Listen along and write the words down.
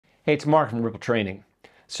Hey, it's Mark from Ripple Training.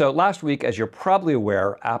 So last week, as you're probably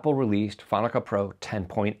aware, Apple released Final Cut Pro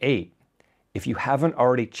 10.8. If you haven't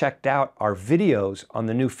already checked out our videos on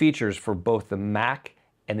the new features for both the Mac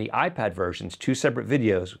and the iPad versions, two separate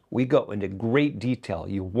videos, we go into great detail.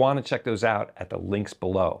 You want to check those out at the links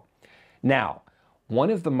below. Now,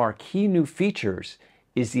 one of the marquee new features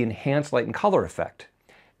is the enhanced light and color effect.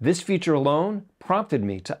 This feature alone prompted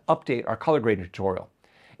me to update our color grading tutorial.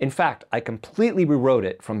 In fact, I completely rewrote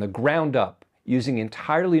it from the ground up using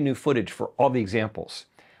entirely new footage for all the examples.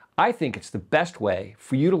 I think it's the best way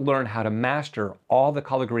for you to learn how to master all the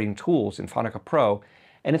color grading tools in Final Cut Pro,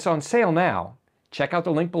 and it's on sale now. Check out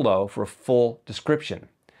the link below for a full description.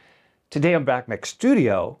 Today on BackMax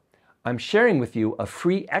Studio, I'm sharing with you a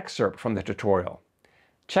free excerpt from the tutorial.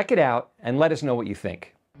 Check it out and let us know what you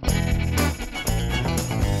think.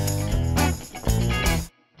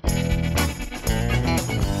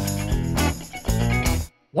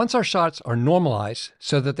 Once our shots are normalized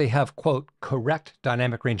so that they have, quote, correct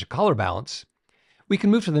dynamic range of color balance, we can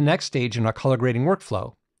move to the next stage in our color grading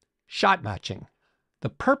workflow, shot matching. The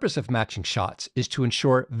purpose of matching shots is to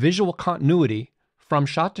ensure visual continuity from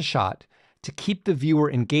shot to keep the viewer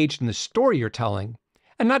engaged in the story you're telling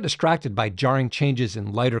and not distracted by jarring changes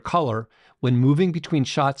in light or color when moving between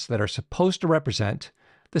shots that are supposed to represent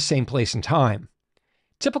the same place and time.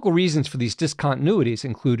 Typical reasons for these discontinuities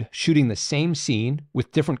include shooting the same scene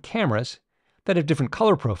with different cameras that have different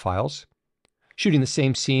color profiles, shooting the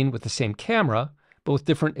same scene with the same camera, but with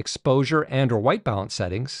different exposure and or white balance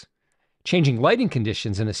settings, changing lighting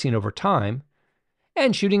conditions in a scene over time,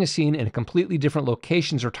 and shooting a scene in completely different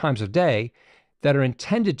locations or times of day that are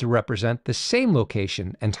intended to represent the same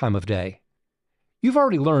location and time of day. You've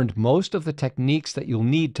already learned most of the techniques that you'll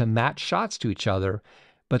need to match shots to each other,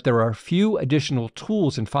 but there are a few additional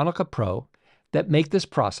tools in Final Cut Pro that make this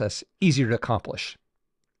process easier to accomplish.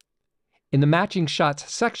 In the Matching Shots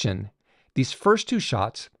section, these first two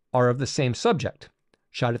shots are of the same subject,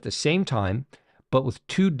 shot at the same time, but with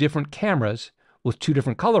two different cameras with two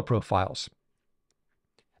different color profiles.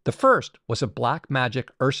 The first was a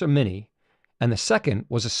Blackmagic Ursa Mini, and the second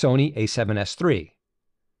was a Sony a7S III.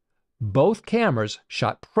 Both cameras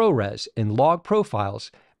shot ProRes in log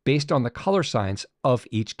profiles based on the color science of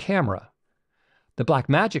each camera. The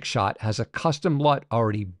Blackmagic shot has a custom LUT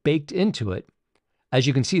already baked into it. As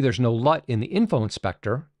you can see, there's no LUT in the info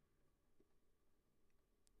inspector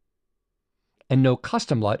and no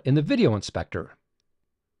custom LUT in the video inspector.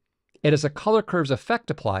 It has a color curves effect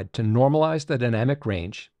applied to normalize the dynamic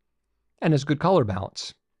range and has good color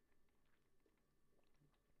balance.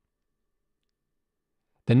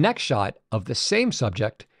 The next shot of the same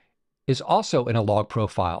subject is also in a log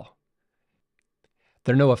profile.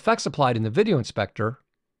 There are no effects applied in the video inspector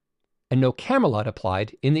and no camera LUT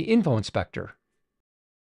applied in the info inspector.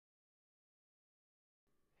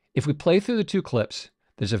 If we play through the two clips,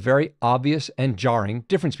 there's a very obvious and jarring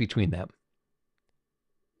difference between them.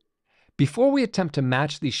 Before we attempt to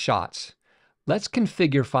match these shots, let's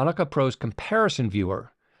configure Final Cut Pro's comparison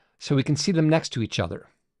viewer so we can see them next to each other.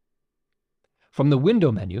 From the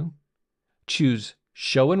window menu, choose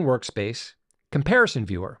Show in Workspace, Comparison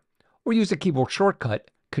Viewer, or use the keyboard shortcut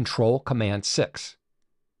Control-Command-6.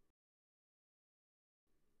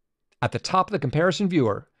 At the top of the comparison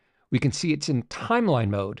viewer, we can see it's in timeline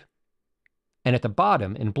mode, and at the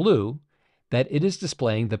bottom, in blue, that it is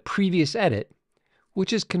displaying the previous edit,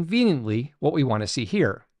 which is conveniently what we want to see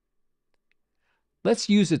here. Let's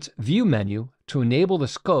use its View menu to enable the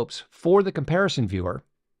scopes for the comparison viewer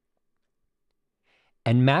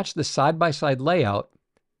and match the side-by-side layout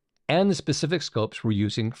and the specific scopes we're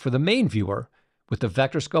using for the main viewer with the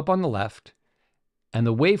vector scope on the left and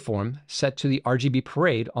the waveform set to the RGB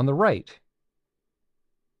parade on the right.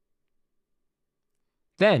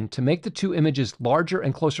 Then, to make the two images larger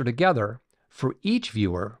and closer together, for each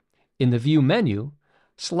viewer, in the View menu,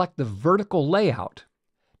 select the vertical layout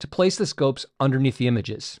to place the scopes underneath the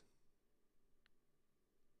images.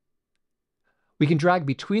 We can drag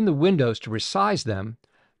between the windows to resize them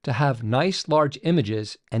to have nice large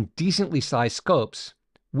images and decently sized scopes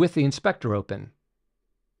with the inspector open.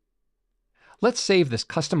 Let's save this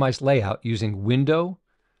customized layout using Window,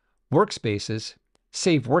 Workspaces,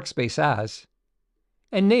 Save Workspace As,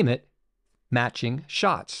 and name it Matching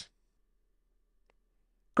Shots.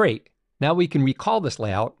 Great, now we can recall this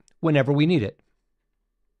layout whenever we need it.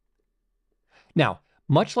 Now,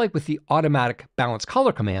 much like with the automatic balance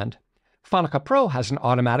color command, Final Cut Pro has an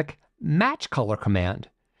automatic match color command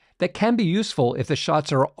that can be useful if the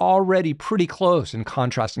shots are already pretty close in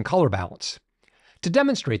contrast and color balance. To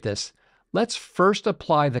demonstrate this, let's first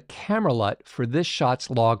apply the camera LUT for this shot's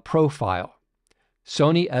log profile.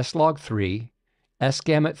 Sony S-Log3,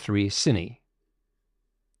 S-Gamut3 Cine.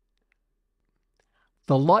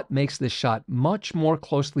 The LUT makes this shot much more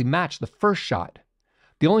closely match the first shot.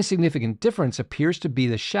 The only significant difference appears to be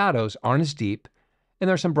the shadows aren't as deep and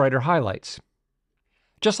there are some brighter highlights.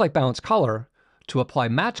 Just like balance color, to apply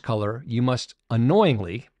match color, you must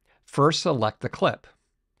annoyingly first select the clip.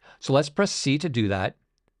 So let's press C to do that,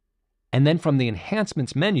 and then from the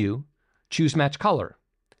Enhancements menu, choose Match Color.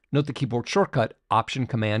 Note the keyboard shortcut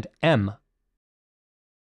Option-Command-M.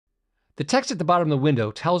 The text at the bottom of the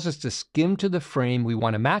window tells us to skim to the frame we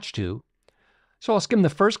want to match to, so I'll skim the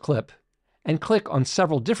first clip and click on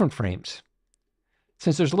several different frames.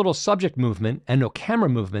 Since there's little subject movement and no camera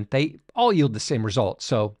movement, they all yield the same result,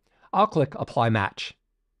 so I'll click Apply Match.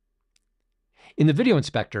 In the Video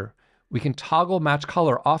Inspector, we can toggle match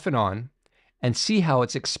color off and on and see how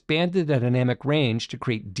it's expanded the dynamic range to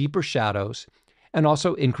create deeper shadows and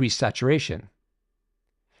also increase saturation.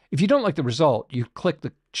 If you don't like the result, you click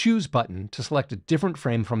the Choose button to select a different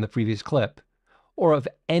frame from the previous clip or of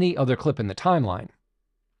any other clip in the timeline.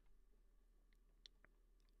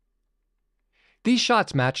 These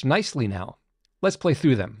shots match nicely now. Let's play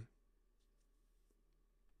through them.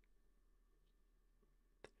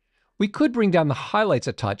 We could bring down the highlights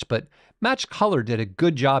a touch, but Match Color did a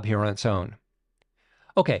good job here on its own.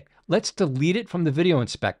 Okay, let's delete it from the Video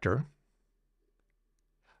Inspector.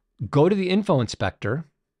 Go to the Info Inspector,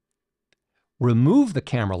 remove the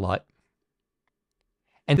camera LUT,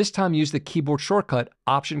 and this time use the keyboard shortcut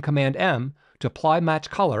Option-Command-M to apply Match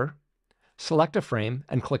Color, select a frame,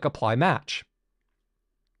 and click Apply Match.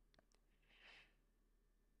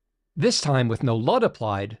 This time, with no LUT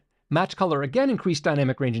applied, Match Color again increased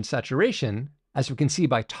dynamic range and saturation, as we can see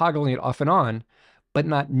by toggling it off and on, but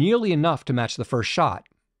not nearly enough to match the first shot.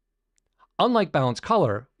 Unlike Balance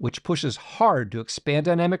Color, which pushes hard to expand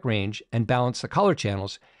dynamic range and balance the color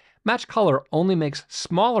channels, Match Color only makes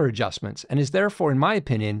smaller adjustments and is therefore, in my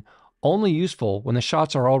opinion, only useful when the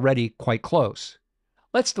shots are already quite close.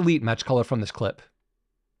 Let's delete Match Color from this clip.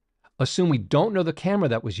 Assume we don't know the camera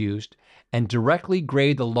that was used and directly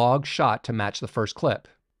grade the log shot to match the first clip.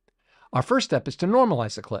 Our first step is to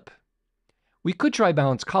normalize the clip. We could try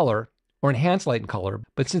Balance Color or Enhance Light and Color,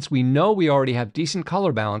 but since we know we already have decent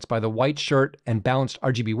color balance by the white shirt and balanced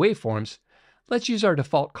RGB waveforms, let's use our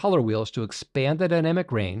default color wheels to expand the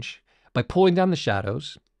dynamic range by pulling down the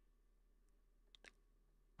shadows,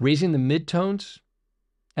 raising the midtones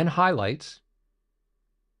and highlights,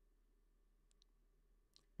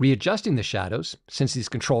 readjusting the shadows since these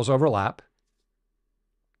controls overlap,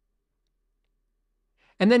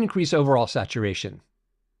 and then increase overall saturation.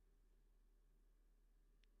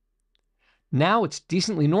 Now it's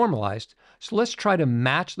decently normalized, so let's try to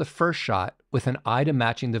match the first shot with an eye to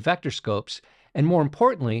matching the vector scopes and, more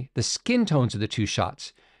importantly, the skin tones of the two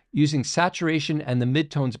shots, using saturation and the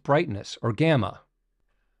midtones brightness, or gamma.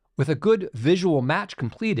 With a good visual match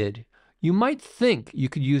completed, you might think you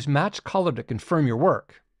could use Match Color to confirm your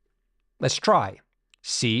work. Let's try.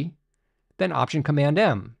 C, then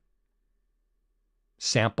Option-Command-M.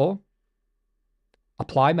 Sample,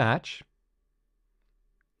 Apply Match,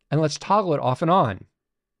 and let's toggle it off and on.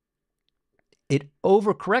 It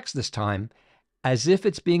overcorrects this time as if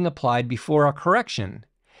it's being applied before our correction,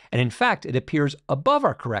 and in fact, it appears above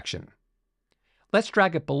our correction. Let's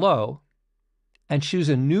drag it below and choose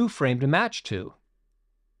a new frame to match to.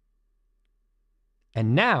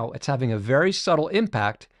 And now it's having a very subtle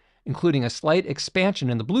impact, including a slight expansion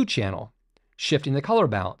in the blue channel, shifting the color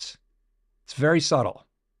balance. It's very subtle.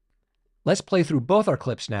 Let's play through both our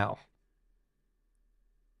clips now.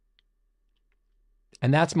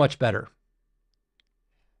 And that's much better.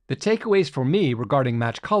 The takeaways for me regarding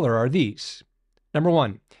Match Color are these. Number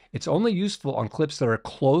one, it's only useful on clips that are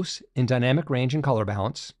close in dynamic range and color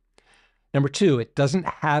balance. Number two, it doesn't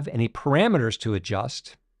have any parameters to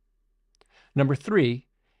adjust. Number three,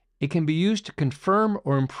 it can be used to confirm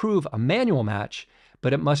or improve a manual match,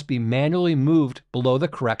 but it must be manually moved below the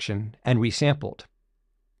correction and resampled.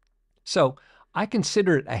 So I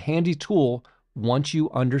consider it a handy tool once you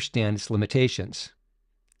understand its limitations.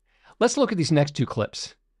 Let's look at these next two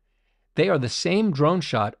clips. They are the same drone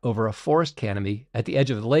shot over a forest canopy at the edge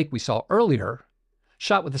of the lake we saw earlier,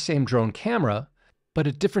 shot with the same drone camera, but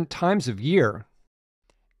at different times of year,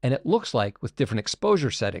 and it looks like with different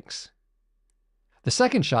exposure settings. The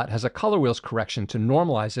second shot has a color wheels correction to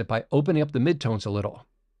normalize it by opening up the midtones a little.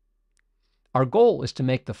 Our goal is to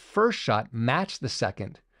make the first shot match the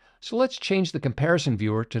second, so let's change the comparison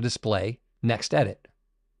viewer to display Next Edit.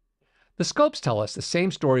 The scopes tell us the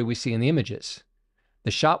same story we see in the images.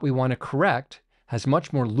 The shot we want to correct has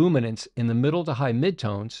much more luminance in the middle to high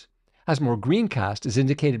midtones has more green cast, as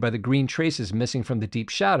indicated by the green traces missing from the deep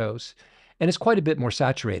shadows, and is quite a bit more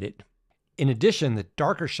saturated. In addition, the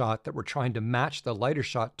darker shot that we're trying to match the lighter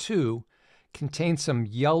shot to contains some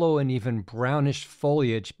yellow and even brownish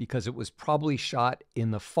foliage because it was probably shot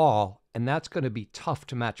in the fall, and that's going to be tough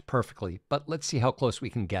to match perfectly, but let's see how close we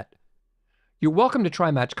can get. You're welcome to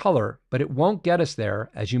try match color, but it won't get us there,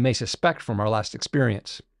 as you may suspect from our last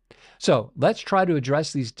experience. So let's try to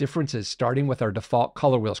address these differences starting with our default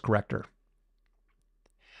color wheels corrector.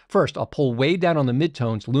 First, I'll pull way down on the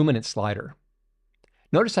midtones luminance slider.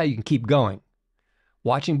 Notice how you can keep going,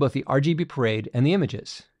 watching both the RGB parade and the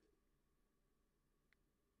images.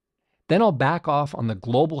 Then I'll back off on the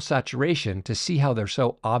global saturation to see how they're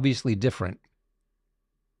so obviously different.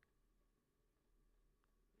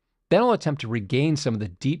 Then I'll attempt to regain some of the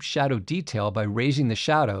deep shadow detail by raising the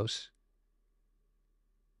shadows,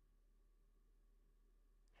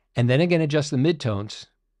 and then again adjust the midtones,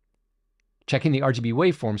 checking the RGB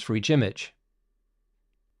waveforms for each image.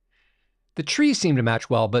 The trees seem to match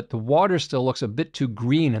well, but the water still looks a bit too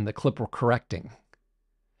green in the clip we're correcting.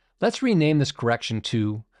 Let's rename this correction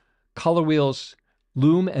to Color Wheels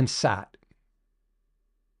Loom and Sat,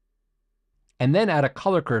 and then add a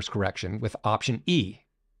color curves correction with Option E.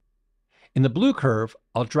 In the blue curve,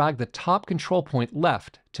 I'll drag the top control point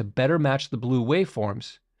left to better match the blue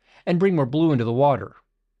waveforms and bring more blue into the water.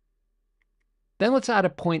 Then let's add a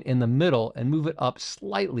point in the middle and move it up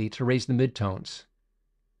slightly to raise the midtones.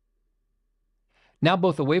 Now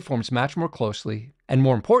both the waveforms match more closely, and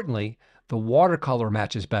more importantly, the watercolor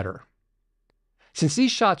matches better. Since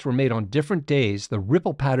these shots were made on different days, the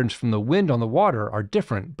ripple patterns from the wind on the water are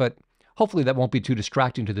different, but hopefully that won't be too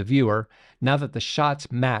distracting to the viewer now that the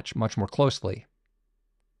shots match much more closely.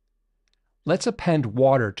 Let's append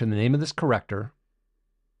water to the name of this corrector,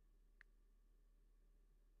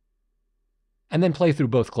 and then play through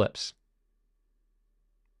both clips.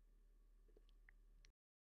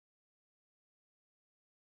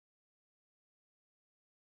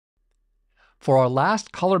 For our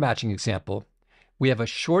last color matching example, we have a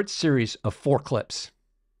short series of 4 clips.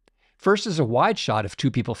 First is a wide shot of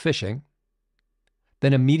 2 people fishing,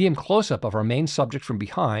 then a medium close-up of our main subject from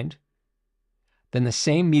behind, then the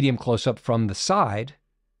same medium close-up from the side,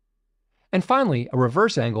 and finally a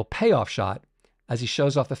reverse angle payoff shot as he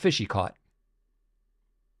shows off the fish he caught.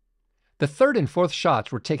 The third and fourth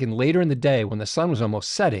shots were taken later in the day when the sun was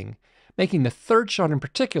almost setting, making the third shot in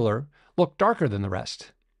particular look darker than the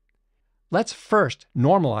rest. Let's first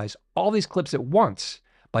normalize all these clips at once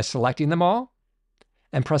by selecting them all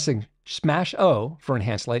and pressing Smash O for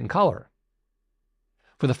enhanced light and color.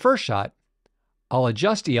 For the first shot, I'll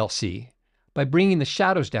adjust ELC by bringing the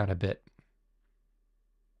shadows down a bit.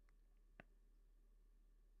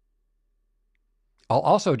 I'll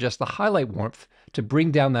also adjust the highlight warmth to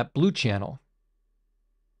bring down that blue channel.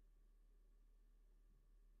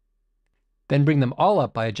 Then bring them all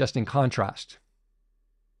up by adjusting contrast.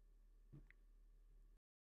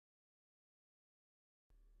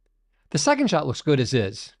 The second shot looks good as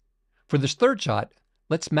is. For this third shot,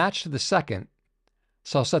 let's match to the second,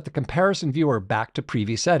 so I'll set the comparison viewer back to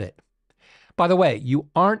previous edit. By the way, you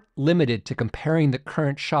aren't limited to comparing the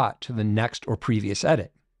current shot to the next or previous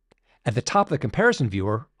edit. At the top of the comparison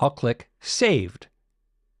viewer, I'll click Saved.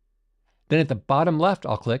 Then at the bottom left,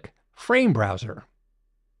 I'll click Frame Browser.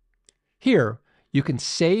 Here, you can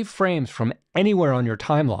save frames from anywhere on your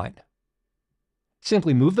timeline.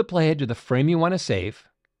 Simply move the playhead to the frame you want to save.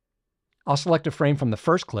 I'll select a frame from the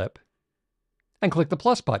first clip and click the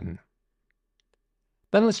plus button.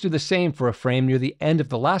 Then let's do the same for a frame near the end of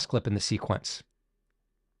the last clip in the sequence.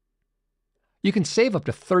 You can save up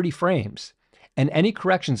to 30 frames, and any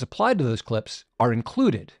corrections applied to those clips are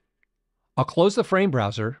included. I'll close the frame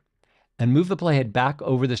browser and move the playhead back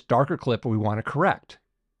over this darker clip we want to correct.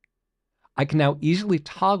 I can now easily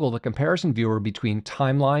toggle the comparison viewer between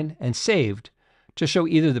timeline and saved to show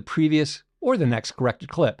either the previous or the next corrected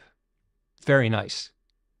clip. Very nice.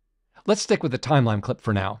 Let's stick with the timeline clip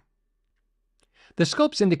for now. The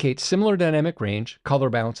scopes indicate similar dynamic range, color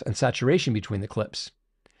balance, and saturation between the clips.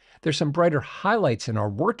 There's some brighter highlights in our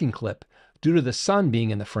working clip due to the sun being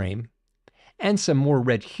in the frame, and some more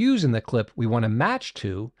red hues in the clip we want to match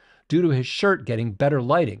to due to his shirt getting better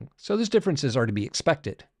lighting, so those differences are to be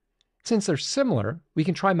expected. Since they're similar, we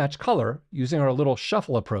can try match color using our little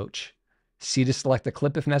shuffle approach. C to select the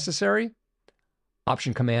clip if necessary,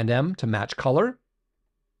 Option Command M to match color,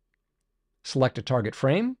 select a target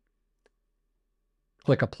frame,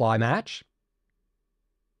 click Apply Match.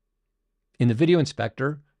 In the Video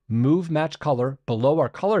Inspector, move Match Color below our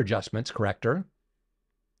Color Adjustments corrector,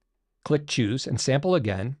 click Choose and sample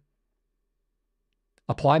again.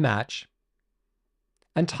 apply match,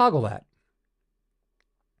 and toggle that.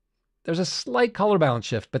 There's a slight color balance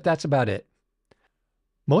shift, but that's about it.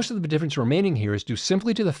 Most of the difference remaining here is due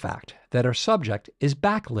simply to the fact that our subject is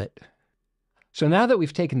backlit. So now that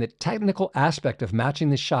we've taken the technical aspect of matching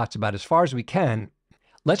the shots about as far as we can,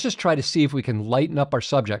 let's just try to see if we can lighten up our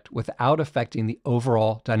subject without affecting the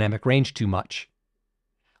overall dynamic range too much.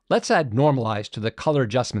 Let's add normalize to the color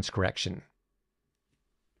adjustments correction.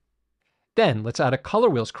 Then let's add a color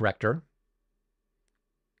wheels corrector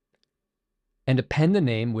and append the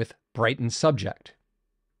name with brighten subject.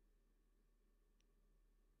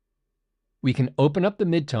 We can open up the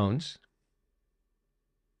midtones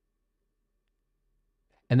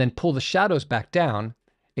and then pull the shadows back down,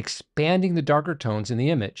 expanding the darker tones in the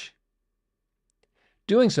image.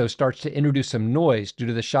 Doing so starts to introduce some noise due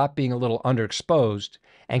to the shot being a little underexposed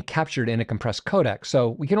and captured in a compressed codec, so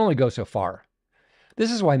we can only go so far. This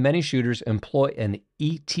is why many shooters employ an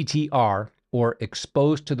ETTR, or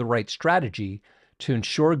exposed to the right strategy, to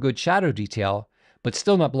ensure good shadow detail, but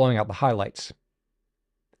still not blowing out the highlights.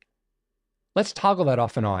 Let's toggle that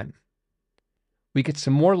off and on. We get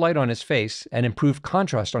some more light on his face and improved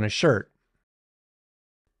contrast on his shirt.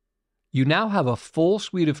 You now have a full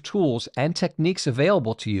suite of tools and techniques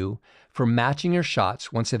available to you for matching your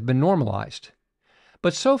shots once they've been normalized.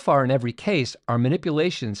 But so far in every case, our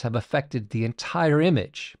manipulations have affected the entire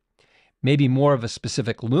image. Maybe more of a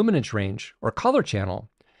specific luminance range or color channel,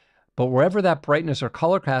 but wherever that brightness or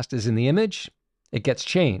color cast is in the image, it gets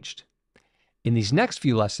changed. In these next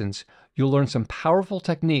few lessons, you'll learn some powerful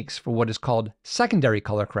techniques for what is called secondary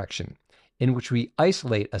color correction, in which we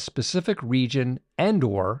isolate a specific region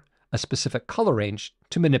and/or a specific color range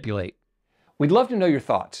to manipulate. We'd love to know your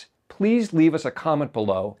thoughts. Please leave us a comment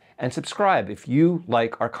below and subscribe if you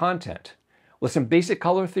like our content. With some basic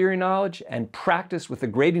color theory knowledge and practice with the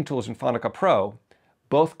grading tools in Final Cut Pro,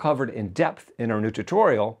 both covered in depth in our new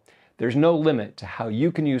tutorial, there's no limit to how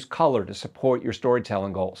you can use color to support your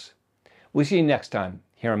storytelling goals. We'll see you next time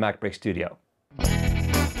here on MacBreak Studio.